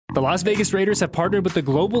The Las Vegas Raiders have partnered with the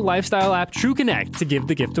global lifestyle app TrueConnect to give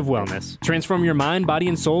the gift of wellness. Transform your mind, body,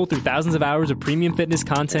 and soul through thousands of hours of premium fitness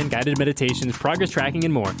content, guided meditations, progress tracking,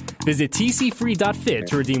 and more. Visit tcfree.fit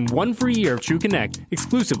to redeem 1 free year of TrueConnect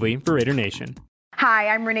exclusively for Raider Nation. Hi,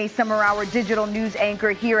 I'm Renee Summerauer, digital news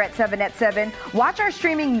anchor here at 7 at 7. Watch our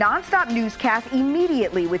streaming nonstop newscast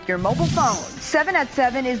immediately with your mobile phone. 7 at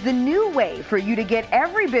 7 is the new way for you to get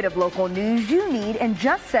every bit of local news you need in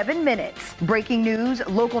just 7 minutes. Breaking news,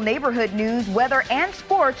 local neighborhood news, weather, and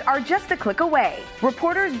sports are just a click away.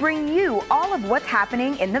 Reporters bring you all of what's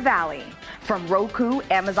happening in the Valley. From Roku,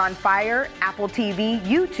 Amazon Fire, Apple TV,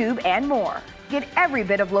 YouTube, and more. Get every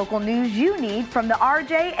bit of local news you need from the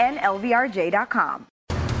RJ and LVRJ.com.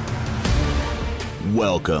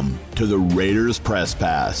 Welcome to the Raiders Press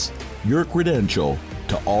Pass, your credential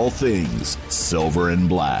to all things silver and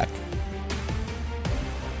black.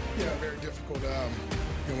 Yeah, very difficult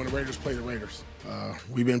when the Raiders play the Raiders.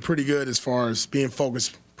 We've been pretty good as far as being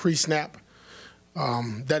focused pre-snap.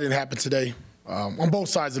 That didn't happen today on both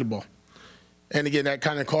sides of the ball. And again, that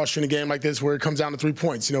kind of costs you in a game like this where it comes down to 3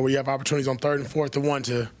 points, where you have opportunities on 3rd and 4th and 1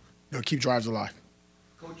 to keep drives alive.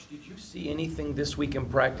 Coach, did you see anything this week in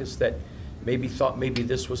practice that maybe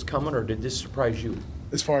this was coming, or did this surprise you?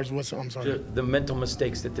 As far as what's, I'm sorry? The mental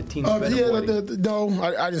mistakes that the team's been avoiding. No,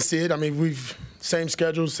 I didn't see it. I mean, same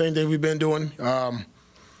schedule, same thing we've been doing.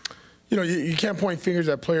 You can't point fingers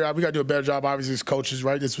at player. We got to do a better job, obviously, as coaches,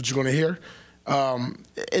 right? That's what you're going to hear.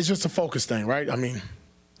 It's just a focus thing, right? I mean,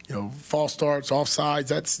 false starts, offsides,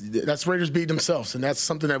 that's Raiders beating themselves. And that's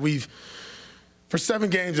something that for 7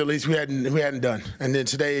 games at least, we hadn't done. And then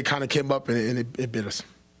today it kind of came up and it bit us.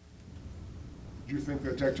 Do you think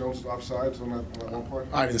that Jack Jones was offsides on that one play?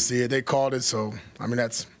 I didn't see it. They called it, so, I mean,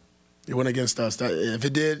 it went against us. If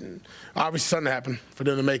it did, obviously something happened for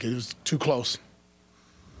them to make it. It was too close.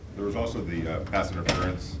 There was also the pass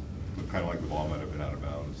interference. Looked kind of like the ball might have been out of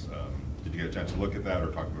bounds. Did you get a chance to look at that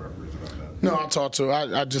or talk to the referees about that? No, I talked to her.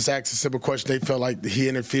 I just asked a simple question. They felt like he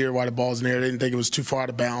interfered while the ball's in there. They didn't think it was too far out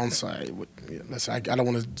of bounds. I don't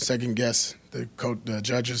want to second guess the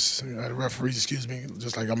judges, the referees,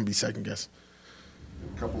 just like I'm going to be second guess.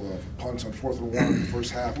 A couple of punts on 4th and 1 in the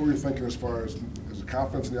first half. What were you thinking as far as the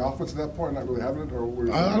confidence in the offense at that point, not really having it?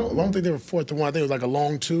 Or I don't think they were 4th and 1. I think it was like a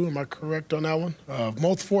long 2. Am I correct on that one?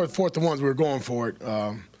 Most 4th and 1s, we were going for it.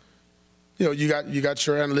 You got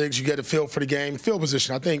your analytics, you get a feel for the game, field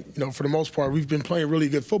position. I think, for the most part, we've been playing really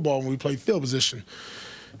good football when we play field position.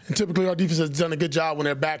 And typically our defense has done a good job when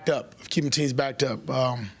they're backed up, of keeping teams backed up.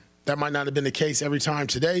 That might not have been the case every time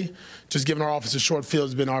today. Just giving our offense a short field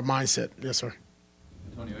has been our mindset. Yes, sir.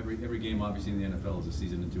 Antonio, every game obviously in the NFL is a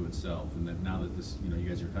season unto itself, and that now that this, you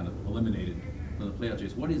guys are kind of eliminated from the playoff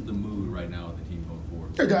chase, what is the mood right now of the team going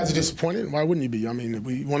forward? The guys are disappointed. Why wouldn't you be? I mean,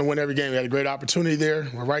 we want to win every game. We had a great opportunity there.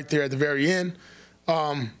 We're right there at the very end.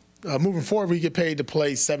 Moving forward, we get paid to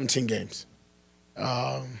play 17 games.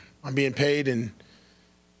 I'm being paid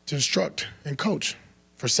to instruct and coach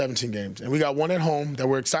for 17 games, and we got one at home that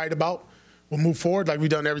we're excited about. We'll move forward like we've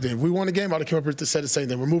done everything. If we won the game, I'd have come up here to say the same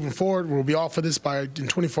thing. We're moving forward. We'll be off of this in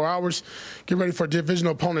 24 hours. Get ready for a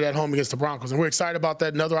divisional opponent at home against the Broncos. And we're excited about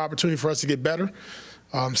that. Another opportunity for us to get better.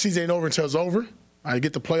 Season ain't over until it's over. I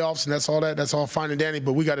get the playoffs, and that's all that. That's all fine and dandy.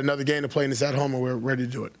 But we got another game to play, and it's at home, and we're ready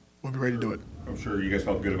to do it. We'll be ready to do it. I'm sure you guys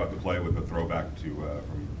felt good about the play with the throwback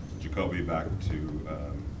from Jacoby back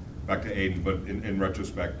to Aidan. But in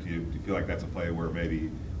retrospect, do you feel like that's a play where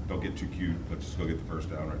maybe – don't get too cute, but just go get the first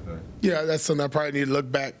down right there? Yeah, that's something I probably need to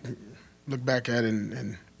look back at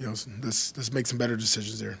and let's make some better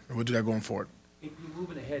decisions there. And we'll do that going forward. If you're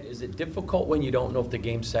moving ahead, is it difficult when you don't know if the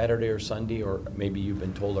game's Saturday or Sunday, or maybe you've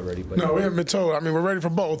been told already? But no, we haven't been told. I mean, we're ready for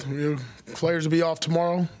both. Players will be off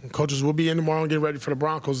tomorrow. Coaches will be in tomorrow and get ready for the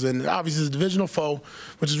Broncos. And obviously, it's a divisional foe,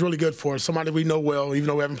 which is really good for us. Somebody we know well, even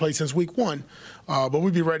though we haven't played since week 1. But we'll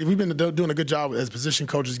be ready. We've been doing a good job as position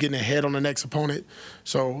coaches getting ahead on the next opponent.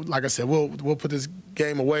 So, like I said, we'll put this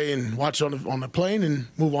game away and watch it on the plane and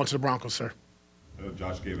move on to the Broncos, sir.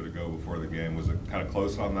 Josh gave it a go before the game. Was it kind of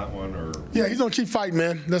close on that one? Or yeah, he's going to keep fighting,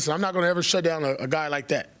 man. Listen, I'm not going to ever shut down a guy like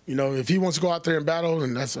that. If he wants to go out there and battle,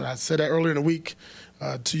 and I said that earlier in the week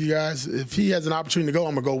to you guys, if he has an opportunity to go,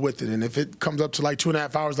 I'm going to go with it. And if it comes up to like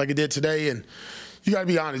 2.5 hours like it did today, and you got to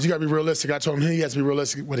be honest, you got to be realistic. I told him he has to be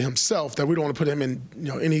realistic with himself, that we don't want to put him in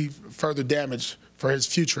any further damage for his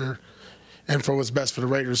future and for what's best for the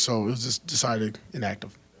Raiders. So it was just decided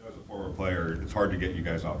inactive. As a former player, it's hard to get you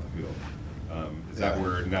guys off the field. Is that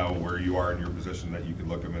where you are in your position that you can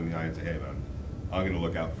look them in the eye and say, hey, man, I'm going to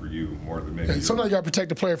look out for you more than maybe. Sometimes you got to protect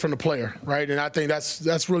the player from the player, right? And I think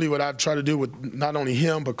that's really what I've tried to do with not only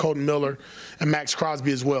him, but Colton Miller and Max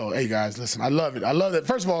Crosby as well. Hey, guys, listen, I love it. I love it.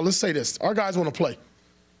 First of all, let's say this. Our guys want to play.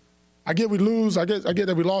 I get we lose. I get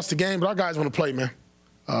that we lost the game, but our guys want to play, man.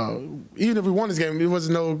 Even if we won this game, there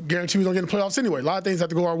wasn't no guarantee we was going to get in the playoffs anyway. A lot of things have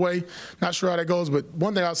to go our way. Not sure how that goes, but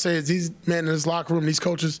one thing I'll say is these men in this locker room, these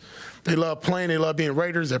coaches, they love playing. They love being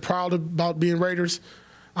Raiders. They're proud about being Raiders.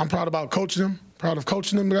 I'm proud about coaching them. Proud of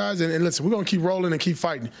coaching them guys, and listen, we're going to keep rolling and keep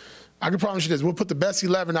fighting. I can promise you this, we'll put the best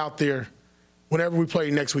 11 out there whenever we play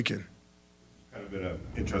next weekend. It's kind of been an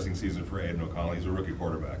interesting season for Aidan O'Connell. He's a rookie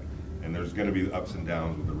quarterback, and there's going to be ups and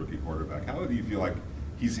downs with the rookie quarterback. How do you feel like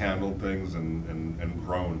he's handled things and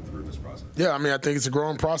grown through this process? Yeah, I mean, I think it's a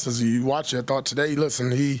growing process. You watch it. I thought today,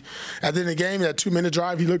 listen, at the end of the game, that 2-minute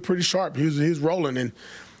drive, he looked pretty sharp. He was rolling, and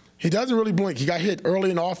he doesn't really blink. He got hit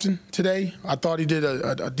early and often today. I thought he did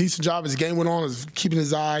a decent job as the game went on, of keeping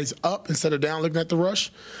his eyes up instead of down, looking at the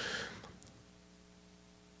rush.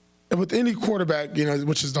 And with any quarterback,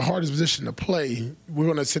 which is the hardest position to play, we're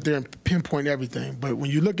going to sit there and pinpoint everything. But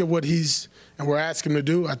when you look at what we're asking him to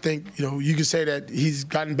do, I think, you can say that he's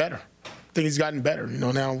gotten better. I think he's gotten better.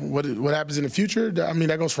 Now what happens in the future, I mean,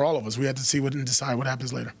 that goes for all of us. We have to see and decide what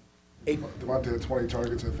happens later. Devontae had 20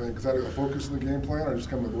 targets, I think. Is that a focus of the game plan, or just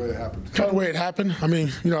kind of the way it happened? Kind of the way it happened. I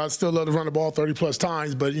mean, I still love to run the ball 30-plus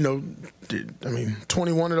times, but,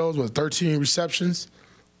 21 of those with 13 receptions.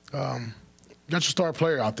 Got your star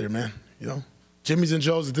player out there, man. Jimmy's and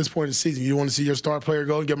Joe's at this point in the season. You want to see your star player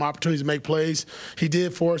go and get him opportunities to make plays. He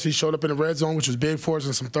did for us. He showed up in the red zone, which was big for us,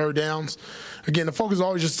 and some third downs. Again, the focus is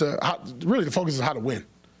always the focus is how to win.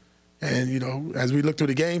 And, as we look through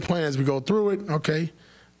the game plan, as we go through it, okay,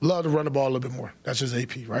 love to run the ball a little bit more. That's just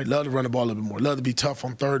AP, right? Love to run the ball a little bit more. Love to be tough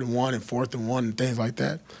on 3rd and 1 and 4th and 1 and things like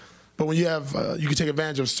that. But when you have, you can take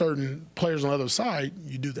advantage of certain players on the other side,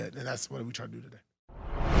 you do that, and that's what we try to do today.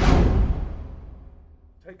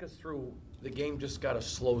 Take us through, the game just got a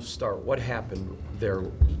slow start. What happened there?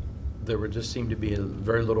 There just seemed to be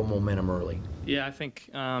very little momentum early. Yeah, I think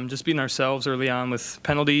just being ourselves early on with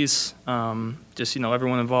penalties,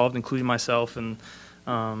 everyone involved, including myself, and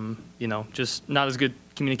just not as good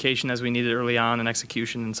communication as we needed early on and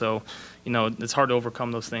execution. And so, it's hard to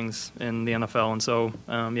overcome those things in the NFL. And so,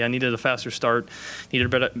 I needed a faster start,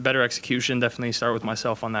 needed a better execution. Definitely start with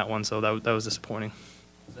myself on that one. So that was disappointing.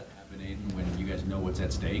 Does that happen, Aidan, when you guys know what's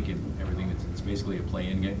at stake and everything? It's basically a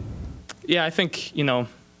play-in game? Yeah, I think,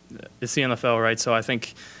 it's the NFL, right? So I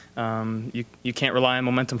think you can't rely on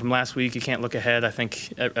momentum from last week. You can't look ahead. I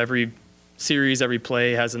think every series, every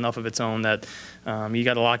play has enough of its own that you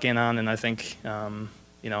got to lock in on, and I think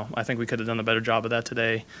I think we could have done a better job of that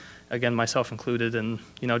today, again, myself included. And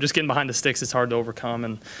just getting behind the sticks is hard to overcome,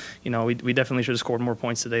 and we definitely should have scored more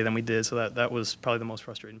points today than we did, so that was probably the most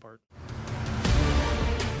frustrating part.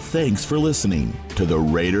 Thanks for listening to the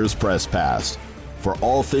Raiders Press Pass. For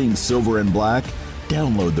all things silver and black,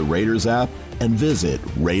 download the Raiders app and visit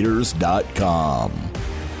Raiders.com.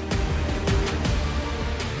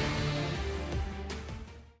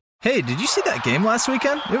 Hey, did you see that game last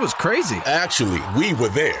weekend? It was crazy. Actually, we were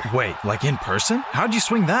there. Wait, like in person? How'd you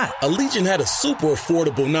swing that? Allegiant had a super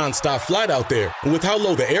affordable nonstop flight out there. And with how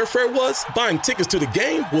low the airfare was, buying tickets to the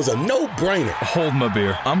game was a no-brainer. Hold my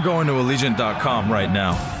beer. I'm going to Allegiant.com right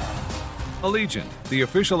now. Allegiant, the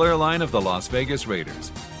official airline of the Las Vegas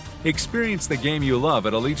Raiders. Experience the game you love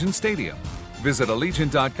at Allegiant Stadium. Visit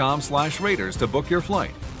Allegiant.com/Raiders to book your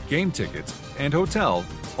flight, game tickets, and hotel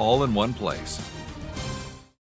all in one place.